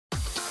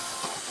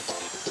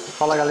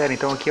Fala galera,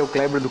 então aqui é o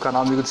Kleber do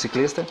canal Amigo do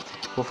Ciclista.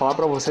 Vou falar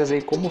para vocês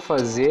aí como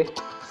fazer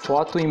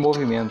foto em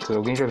movimento.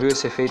 Alguém já viu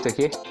esse efeito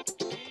aqui?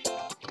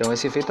 Então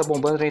esse efeito tá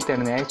bombando na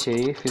internet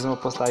aí, fiz uma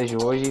postagem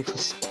hoje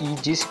e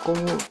disse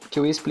que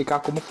eu ia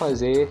explicar como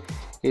fazer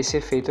esse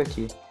efeito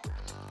aqui.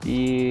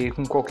 E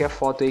com qualquer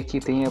foto aí que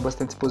tenha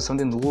bastante exposição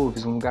de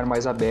nuvens, um lugar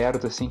mais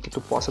aberto, assim, que tu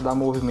possa dar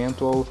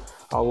movimento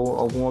a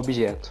algum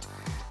objeto,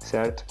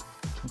 certo?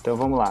 Então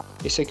vamos lá.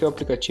 Esse aqui é o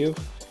aplicativo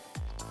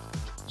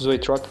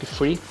Zoetropic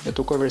Free, eu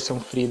estou com a versão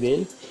free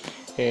dele,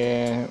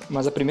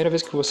 mas a primeira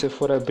vez que você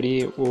for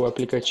abrir o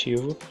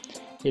aplicativo,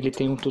 ele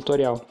tem um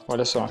tutorial,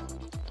 olha só.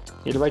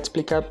 Ele vai te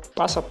explicar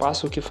passo a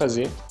passo o que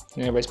fazer,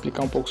 né? Vai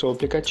explicar um pouco sobre o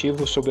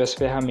aplicativo, sobre as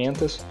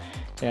ferramentas,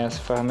 as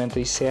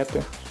ferramentas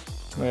seta,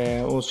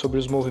 ou sobre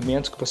os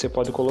movimentos que você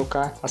pode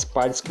colocar, as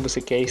partes que você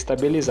quer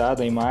estabilizar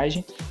da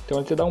imagem. Então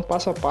ele te dá um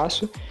passo a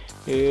passo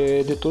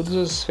de todas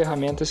as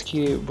ferramentas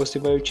que você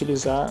vai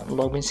utilizar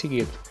logo em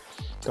seguida.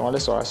 Então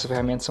olha só, essas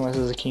ferramentas são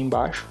essas aqui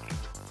embaixo.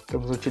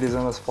 Estamos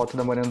utilizando as fotos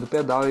da Mariana do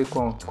Pedal e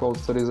com a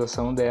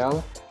autorização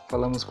dela,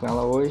 falamos com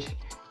ela hoje.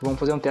 Vamos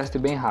fazer um teste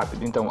bem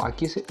rápido. Então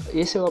aqui,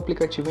 esse é o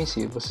aplicativo em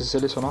si, você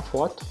seleciona a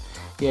foto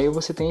e aí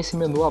você tem esse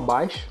menu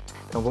abaixo.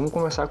 Então vamos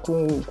começar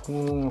com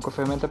a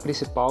ferramenta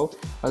principal.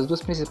 As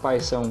duas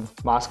principais são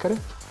máscara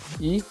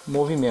e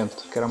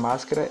movimento. Que a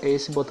máscara é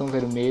esse botão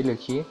vermelho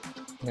aqui,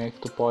 né,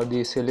 que tu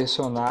pode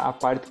selecionar a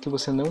parte que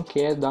você não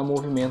quer dar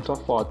movimento à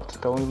foto.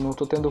 Então eu não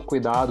estou tendo o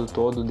cuidado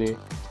todo de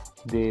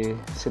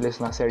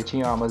selecionar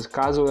certinho, mas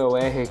caso eu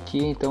erre aqui,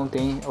 então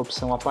tem a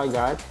opção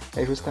apagar,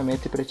 é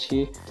justamente para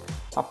te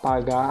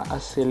apagar a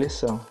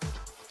seleção,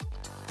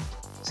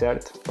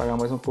 certo? Apagar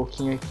mais um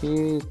pouquinho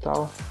aqui e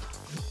tal.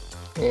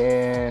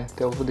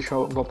 Então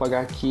eu vou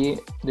apagar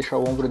aqui, deixar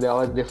o ombro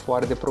dela de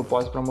fora de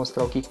propósito para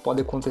mostrar o que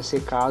pode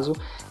acontecer caso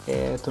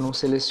tu não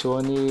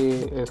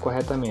selecione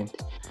corretamente.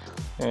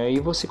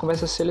 E você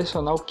começa a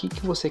selecionar o que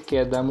você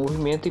quer dar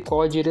movimento e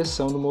qual a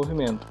direção do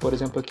movimento. Por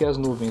exemplo, aqui as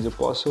nuvens, eu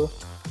posso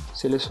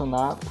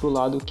selecionar para o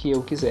lado que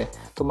eu quiser.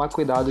 Tomar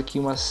cuidado que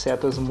umas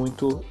setas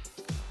muito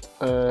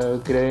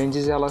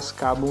grandes, elas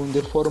acabam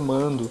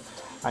deformando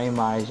a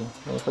imagem.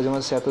 Vamos fazer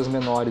umas setas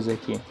menores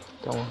aqui.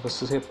 Então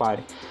vocês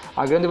reparem.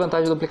 A grande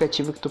vantagem do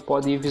aplicativo é que tu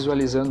pode ir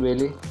visualizando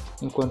ele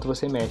enquanto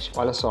você mexe.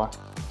 Olha só,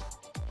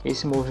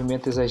 esse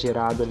movimento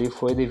exagerado ali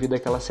foi devido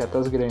àquelas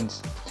setas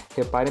grandes.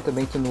 Reparem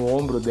também que no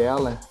ombro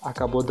dela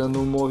acabou dando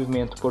um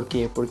movimento. Por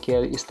quê? Porque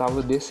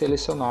estava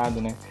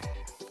desselecionado, né?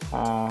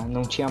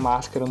 Não tinha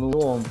máscara no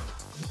ombro.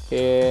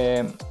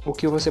 O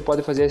que você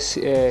pode fazer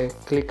é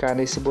clicar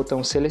nesse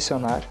botão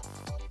selecionar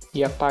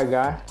e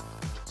apagar,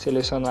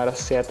 selecionar as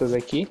setas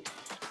aqui,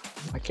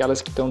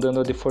 aquelas que estão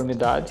dando a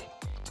deformidade,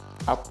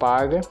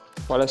 apaga.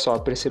 Olha só,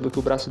 perceba que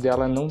o braço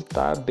dela não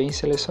está bem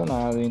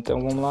selecionado, então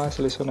vamos lá,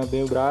 seleciona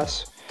bem o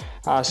braço.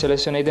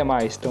 Selecionei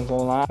demais, então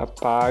vamos lá,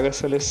 apaga a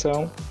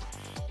seleção.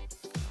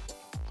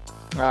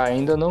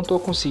 Ainda não estou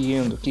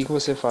conseguindo. O que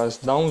você faz?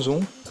 Dá um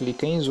zoom,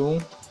 clica em zoom,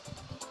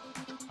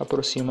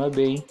 aproxima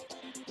bem,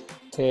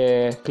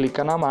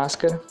 clica na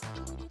máscara,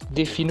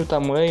 define o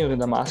tamanho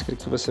da máscara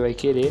que você vai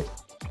querer.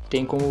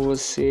 Tem como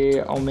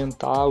você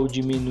aumentar ou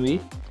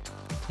diminuir,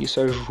 isso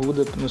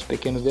ajuda nos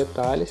pequenos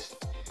detalhes.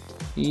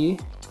 E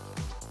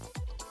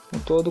com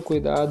todo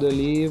cuidado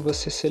ali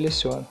você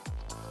seleciona,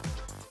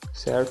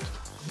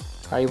 certo?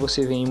 Aí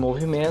você vem em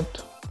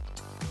movimento,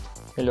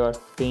 melhor,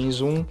 vem em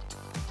zoom,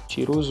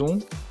 tira o zoom,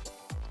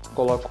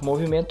 coloca o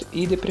movimento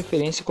e de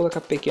preferência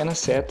colocar pequenas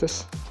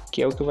setas,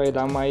 que é o que vai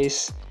dar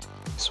mais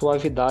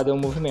suavidade ao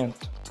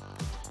movimento.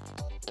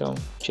 Então,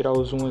 tirar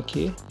o zoom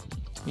aqui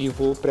e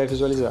vou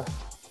pré-visualizar.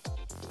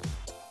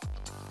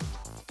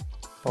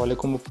 Olha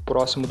como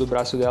próximo do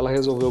braço dela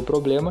resolveu o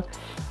problema.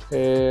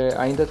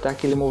 Ainda está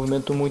aquele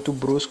movimento muito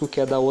brusco que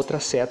é da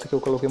outra seta, que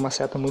eu coloquei uma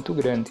seta muito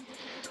grande.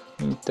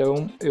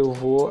 Então eu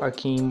vou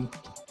aqui em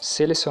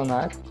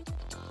selecionar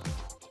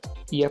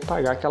e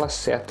apagar aquela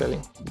seta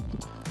ali.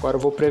 Agora eu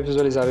vou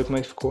pré-visualizar, ver como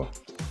é que ficou.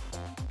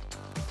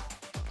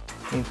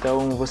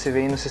 Então você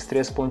vem nesses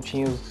três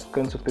pontinhos do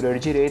canto superior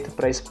direito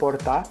para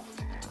exportar.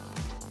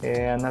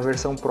 Na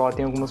versão Pro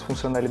tem algumas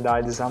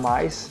funcionalidades a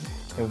mais,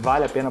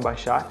 vale a pena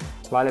baixar,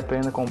 vale a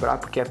pena comprar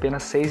porque é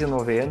apenas R$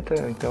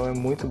 6,90, então é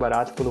muito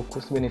barato pelo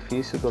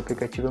custo-benefício do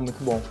aplicativo, é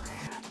muito bom.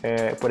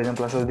 Por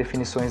exemplo, essas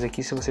definições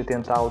aqui, se você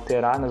tentar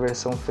alterar na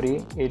versão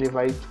Free, ele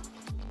vai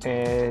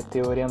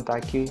te orientar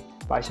que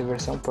baixe a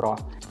versão Pro.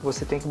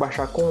 Você tem que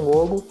baixar com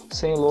logo,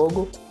 sem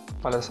logo.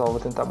 Olha só, vou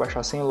tentar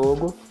baixar sem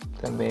logo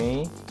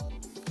também.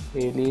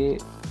 Ele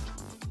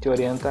te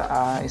orienta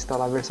a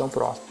instalar a versão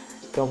Pro.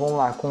 Então vamos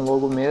lá, com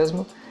logo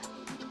mesmo.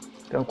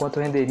 Então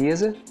enquanto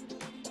renderiza,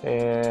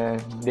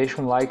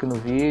 deixa um like no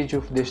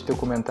vídeo, deixa teu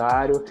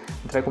comentário.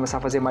 A gente vai começar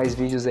a fazer mais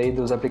vídeos aí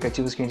dos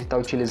aplicativos que a gente está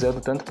utilizando,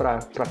 tanto para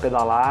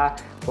pedalar,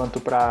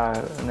 quanto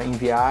em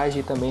viagem,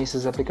 e também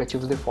esses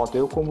aplicativos de foto.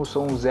 Eu, como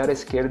sou um zero à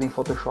esquerda em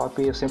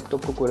Photoshop, eu sempre estou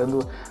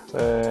procurando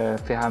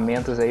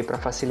ferramentas aí para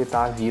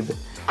facilitar a vida.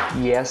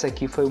 E essa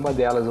aqui foi uma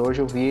delas.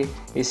 Hoje eu vi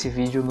esse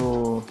vídeo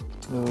no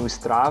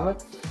Strava,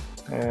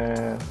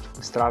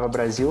 Strava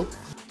Brasil,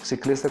 O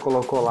ciclista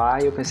colocou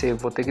lá e eu pensei,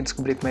 vou ter que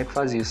descobrir como é que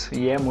faz isso.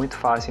 E é muito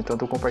fácil, então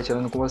estou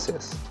compartilhando com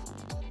vocês.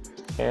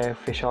 É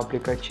fechar o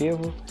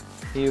aplicativo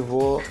e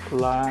vou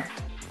lá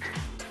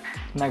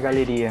na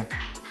galeria.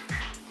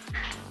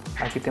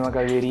 Aqui tem uma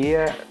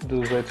galeria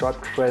do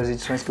Zoetropic com as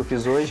edições que eu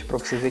fiz hoje, para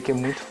vocês verem que é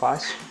muito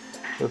fácil.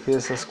 Eu fiz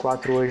essas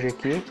 4 hoje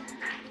aqui.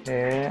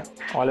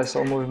 Olha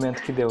só o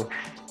movimento que deu.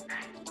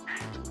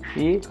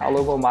 E a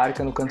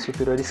logomarca no canto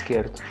superior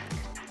esquerdo.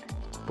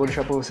 Vou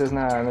deixar para vocês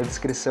na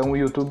descrição o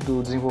YouTube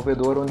do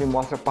desenvolvedor, onde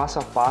mostra passo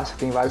a passo,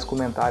 tem vários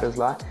comentários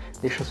lá.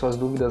 Deixa suas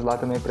dúvidas lá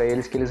também para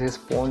eles, que eles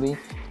respondem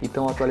e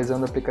estão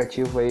atualizando o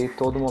aplicativo aí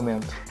todo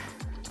momento.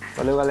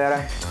 Valeu,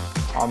 galera,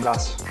 um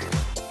abraço.